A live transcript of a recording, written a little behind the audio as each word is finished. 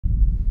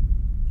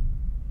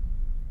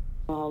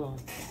Hold on.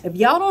 If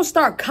y'all don't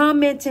start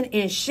commenting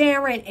and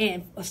sharing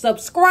and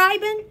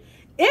subscribing,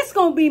 it's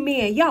gonna be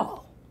me and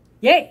y'all.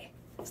 Yeah.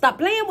 Stop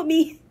playing with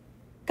me.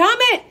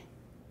 Comment.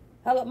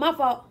 Hello, my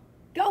fault.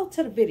 Go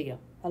to the video.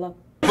 Hello.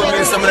 Put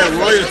in some of that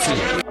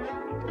royalty.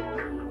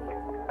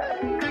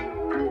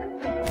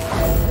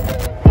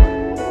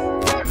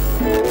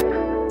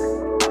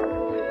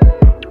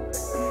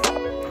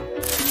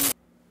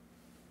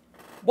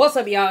 What's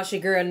up, y'all? It's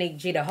your girl Nick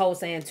G, the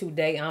host, and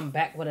today I'm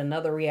back with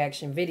another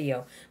reaction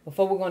video.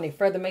 Before we go any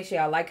further, make sure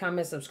y'all like,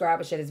 comment, subscribe,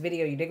 and share this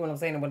video. You dig what I'm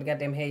saying? And what the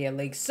goddamn hell you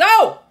leak.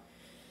 So,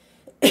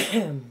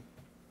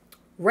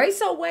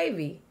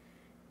 Raysowavyy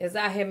is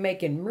out here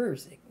making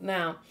music.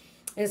 Now,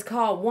 it's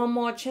called One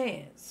More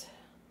Chance.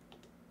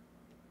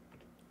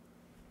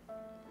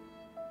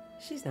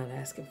 She's not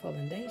asking for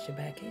Lindasia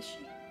back, is she?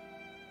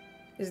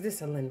 Is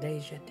this a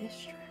Lindasia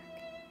diss track?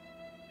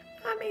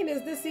 I mean,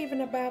 is this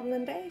even about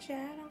Lindasia?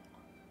 I don't know.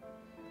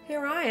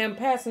 Here I am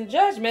passing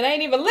judgment. I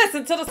ain't even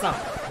listened to the song.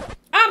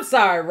 I'm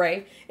sorry,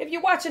 Ray. If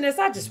you're watching this,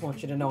 I just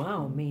want you to know I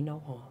don't mean no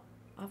harm.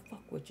 I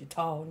fuck with you,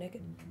 tall nigga.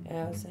 You know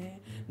what I'm saying?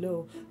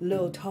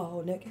 Little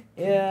tall nigga.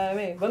 Yeah, you know what I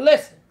mean? But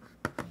listen.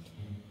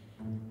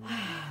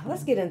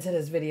 Let's get into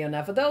this video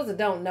now. For those that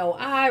don't know,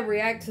 I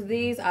react to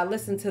these. I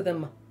listen to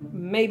them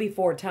maybe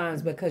 4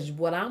 times because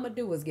what I'm going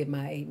to do is get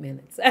my 8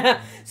 minutes.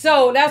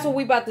 So that's what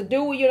we about to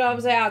do. You know what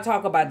I'm saying? I'll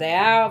talk about the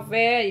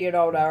outfit, you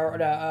know, the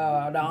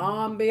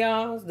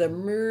ambiance, the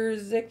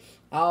music,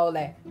 all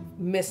that.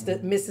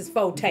 Mrs.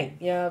 Forte.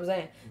 You know what I'm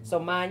saying? So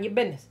mind your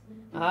business.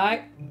 All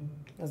right?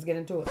 Let's get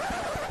into it.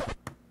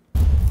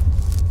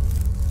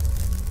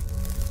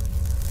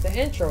 The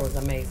intro is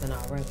amazing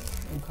already.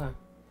 Okay.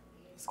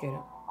 Let's get it.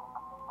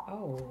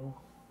 Oh.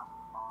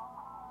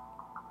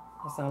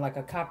 That sounds like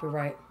a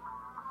copyright.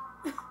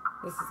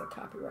 This is a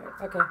copyright.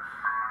 Okay.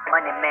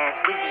 Money man,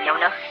 SHEESH, you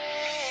know.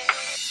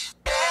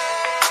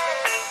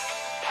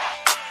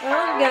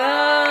 Don't go,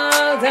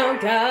 don't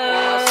go,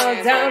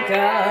 don't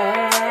go.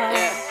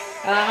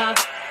 Uh-huh.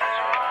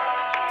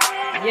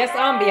 Yes,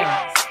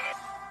 ambiance.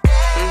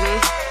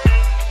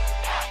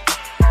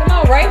 Come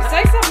on, Ray.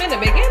 Say something in the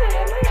beginning.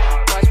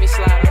 Watch me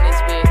slide on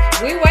this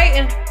bitch. We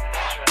waiting.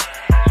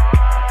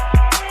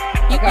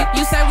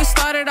 You say we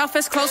started off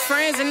as close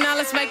friends and now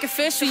let's make it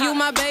official. You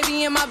my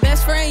baby and my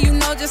best friend. You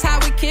know just how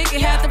we kick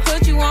it. Had to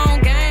put you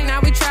on gang. Now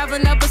we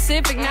traveling up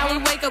Pacific. Now we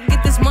wake up,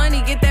 get this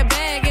money, get that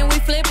bag, and we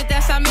flip it.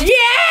 That's our mission.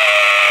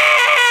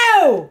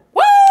 Yeah!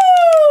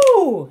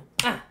 Woo! One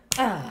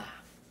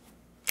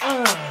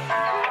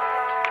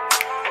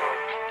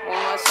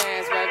more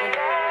chance, baby.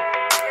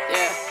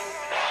 Yeah.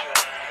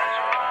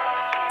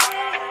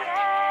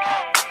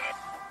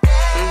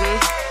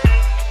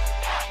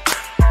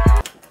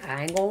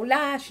 I ain't gonna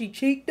lie, she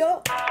cheeked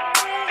up.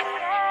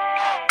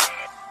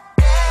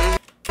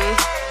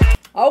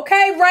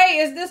 Okay, Ray,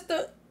 is this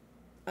the...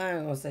 I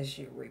ain't gonna say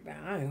she a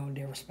rebound. I ain't gonna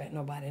disrespect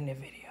nobody in this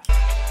video.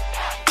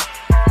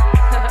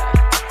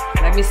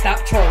 Let me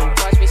stop trolling.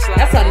 Watch me slide.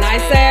 That's a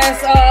nice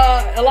ass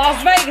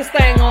Las Vegas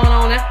thing going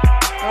on there.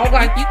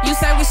 Okay. You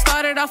say we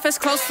started off as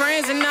close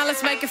friends and now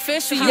let's make it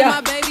official. You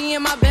my baby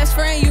and my best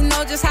friend. You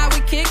know just how we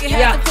kick it.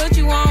 Had to put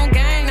you on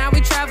gang. Now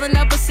we traveling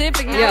up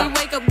Pacific. Now we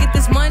wake up, get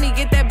this money,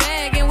 get that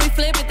bag, and we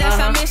flip it. That's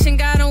our mission.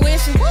 God on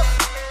wishing.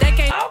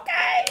 Okay,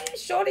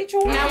 shorty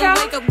chore. Now we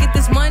wake up, get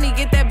this money,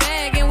 get that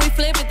bag, and we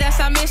flip it.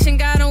 That's our mission.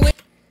 God on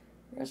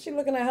wishing. She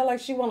looking at her like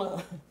she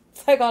wanna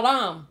take her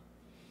arm.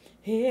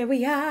 Here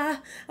we are,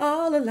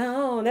 all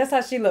alone. That's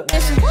how she look.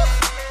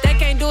 They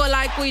can't do it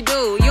like we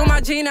do. You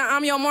my Gina,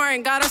 I'm your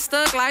Martin. Got us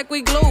stuck like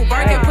we glue.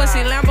 Birkin, pussy,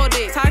 Lambo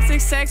dick.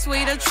 Toxic sex,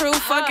 we the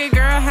truth. Fuck it,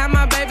 girl, have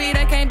my baby.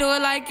 They can't do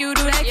it like you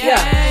do. They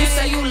can't. You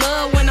say you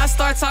love when I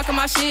start talking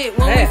my shit.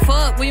 When we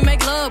fuck, we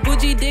make love.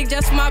 Bougie dick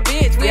just for my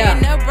bitch. We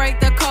ain't never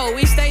break the code.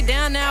 We stay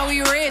down, now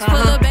we rich.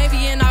 Put a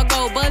baby in our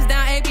go. Buzz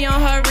down AP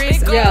on her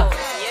wrist.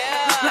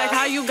 Like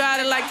how you got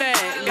it like that.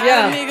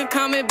 Got a nigga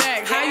coming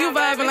back. How you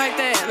vibing like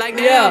that? Like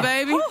damn,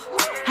 baby.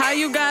 How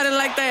you got it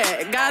like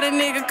that? Got a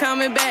nigga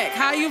coming back.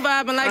 How you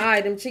vibing like that?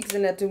 Alright, them cheeks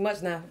in there too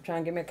much now.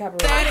 Trying to get me a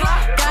copyright.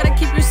 Gotta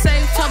keep you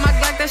safe. Talk my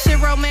Glock, that shit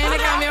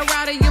romantic. I'm your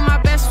rider, you my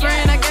best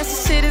friend. I guess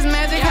this shit is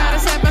magic. How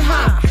this happen,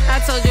 huh?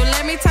 I told you,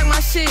 let me talk my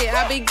shit.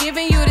 I be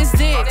giving you this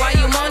dick. Why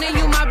you moaning,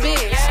 you my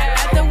bitch.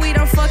 After we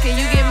done fucking,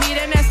 you give me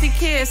that nasty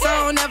kiss.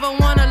 I don't ever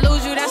wanna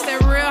lose you. That's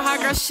that real hot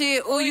girl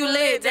shit. Ooh, you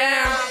lit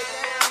down.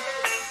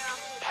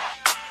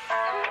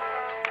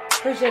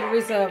 Appreciate the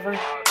Raysowavyy.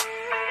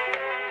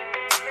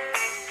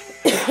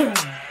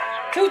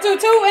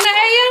 222 in the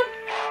AM.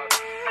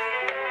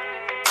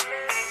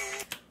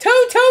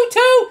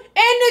 222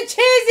 in the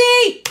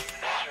chizzy.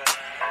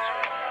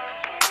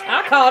 I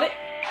caught it.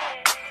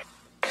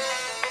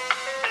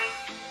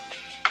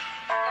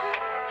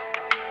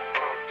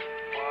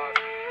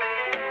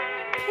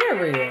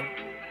 Period.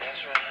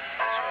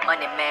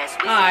 Money man,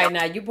 SHEESH. All right,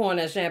 now you pouring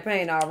that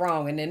champagne all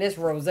wrong, and then this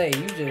rosé.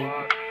 You just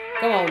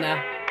come on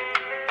now.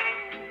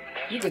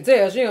 You can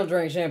tell she don't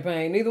drink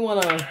champagne. Neither one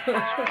of them.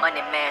 Money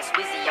man,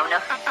 SHEESH, you know.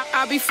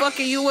 I be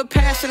fucking you with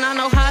passion. I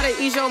know how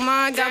to ease your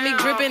mind. Got me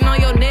gripping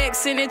on your neck.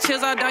 sending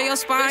chills all down your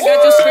spine.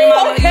 Got you scream, I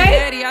love you,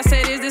 daddy. I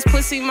said, is this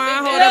pussy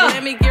mine? Hold up,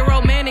 let me get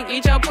romantic.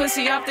 Eat your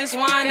pussy off this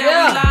wine.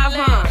 Now we live,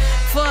 huh?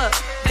 Fuck.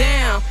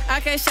 Damn,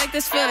 I can't shake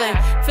this feeling.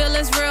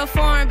 Feelings real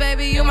foreign,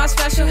 baby. You my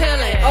special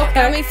healing.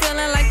 Got me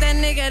feeling like that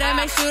nigga that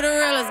makes you the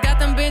realest. Got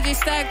them Benji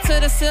stacked to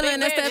the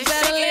ceiling. That's that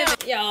better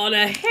living. Yo,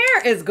 the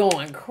hair is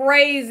going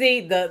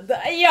crazy.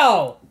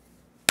 Yo.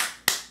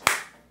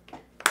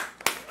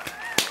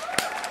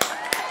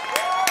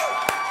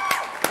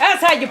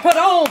 That's how you put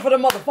on for the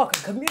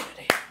motherfucking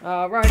community.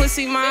 All right.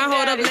 Pussy mine,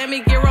 hold up, let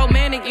me get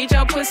romantic. Eat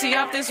your pussy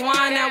off this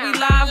wine. Now we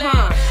live,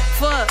 huh?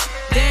 Fuck.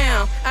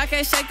 Damn, I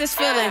can't shake this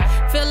feeling.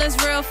 Feelings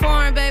real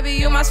foreign, baby.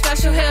 You my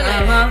special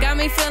healing. Got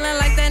me feeling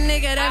like that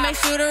nigga that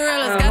makes you the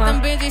realest. Got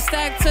them Benji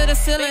stacked to the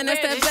ceiling.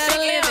 That's that better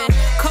living.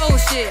 Cold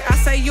shit. I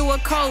say you a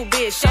cold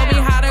bitch. Show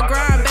me how to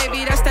grind,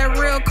 baby. That's that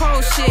real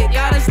cold shit.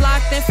 Got us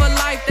locked in for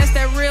life. That's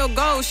that real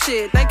gold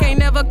shit. They can't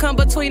never come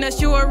between us.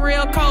 You a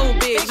real cold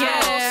bitch.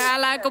 Yeah, I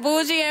like a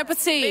bougie and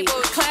petite.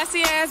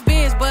 Classy ass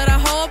bitch, but a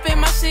hoe up in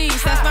my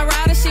sheets. That's my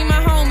rider, she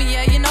my homie.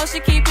 Yeah, you know she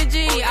keep it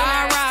G.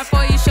 I ride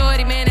for you,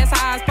 shorty, man. That's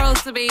how it's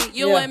supposed to be.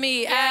 You and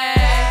me,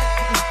 ayy.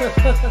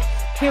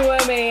 You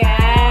and me,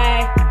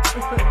 ayy.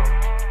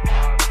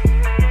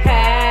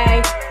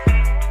 Hey.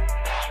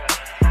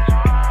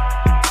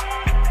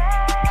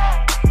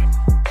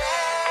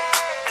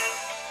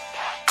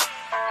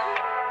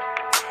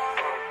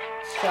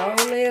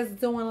 Shirley is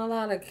doing a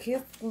lot of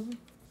kissing.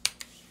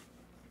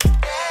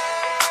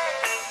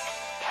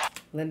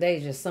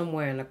 Lindasia's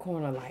somewhere in the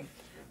corner like,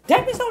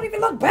 that bitch don't even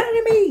look better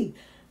than me.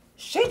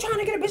 She trying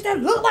to get a bitch that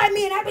look like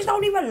me, and that bitch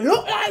don't even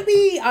look like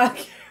me. I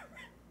can't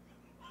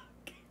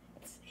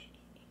see.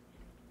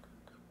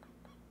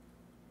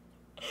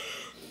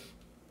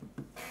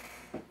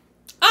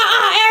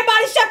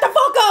 Everybody shut the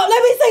fuck up.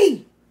 Let me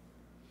see.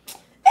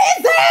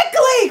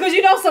 Exactly. Because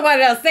you know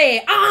somebody else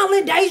said,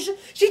 Lindasia,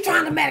 she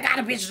trying to make a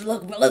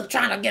bitch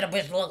trying to get a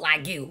bitch to look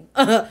like you.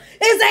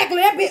 Exactly.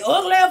 That bitch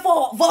ugly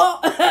for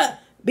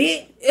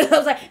bitch. You know what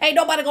I'm saying? Ain't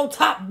nobody gonna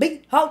top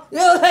me, huh? You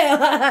know what I'm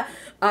saying?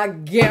 I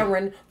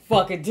guarantee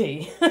fucking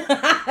tea.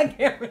 I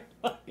guarantee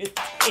fucking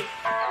tea.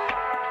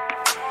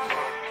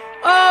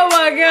 Oh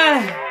my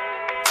god.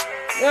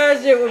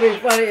 That shit would be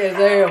funny as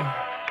hell.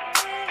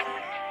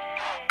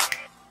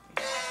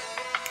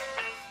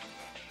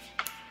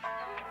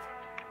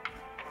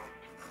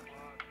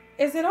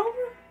 Is it over?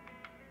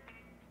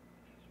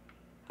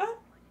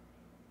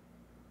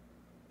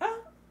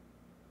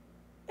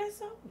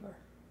 It's over.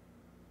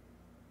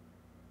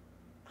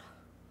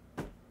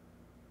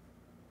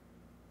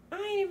 I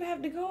ain't even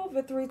have to go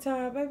over 3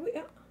 times, baby.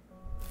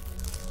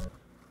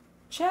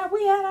 Child,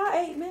 we had our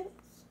 8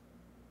 minutes.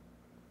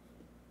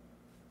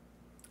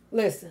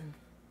 Listen,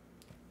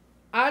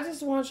 I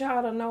just want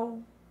y'all to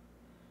know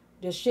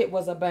this shit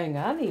was a banger.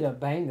 I need a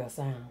banger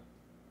sound.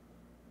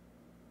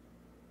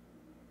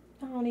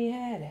 I don't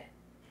even have that.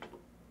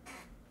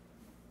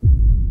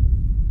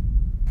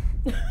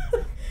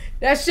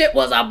 That shit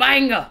was a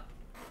banger.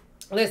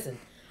 Listen,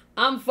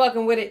 I'm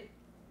fucking with it.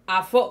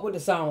 I fuck with the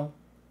song.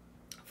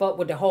 Fuck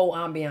with the whole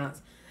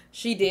ambiance.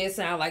 She did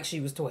sound like she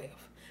was 12.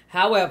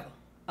 However,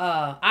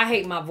 I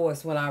hate my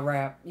voice when I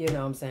rap. You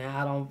know what I'm saying?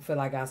 I don't feel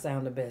like I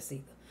sound the best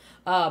either.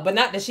 But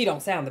not that she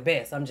don't sound the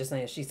best. I'm just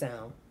saying she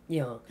sound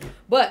young.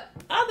 But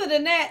other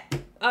than that,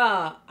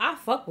 I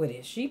fuck with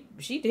it. She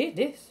did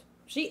this.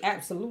 She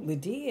absolutely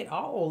did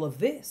all of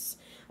this.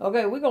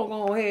 Okay, we're going to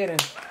go ahead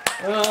and...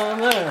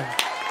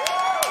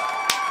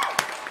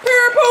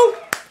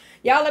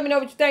 Y'all let me know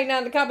what you think down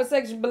in the comment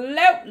section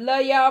below.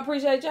 Love y'all.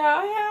 Appreciate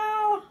y'all.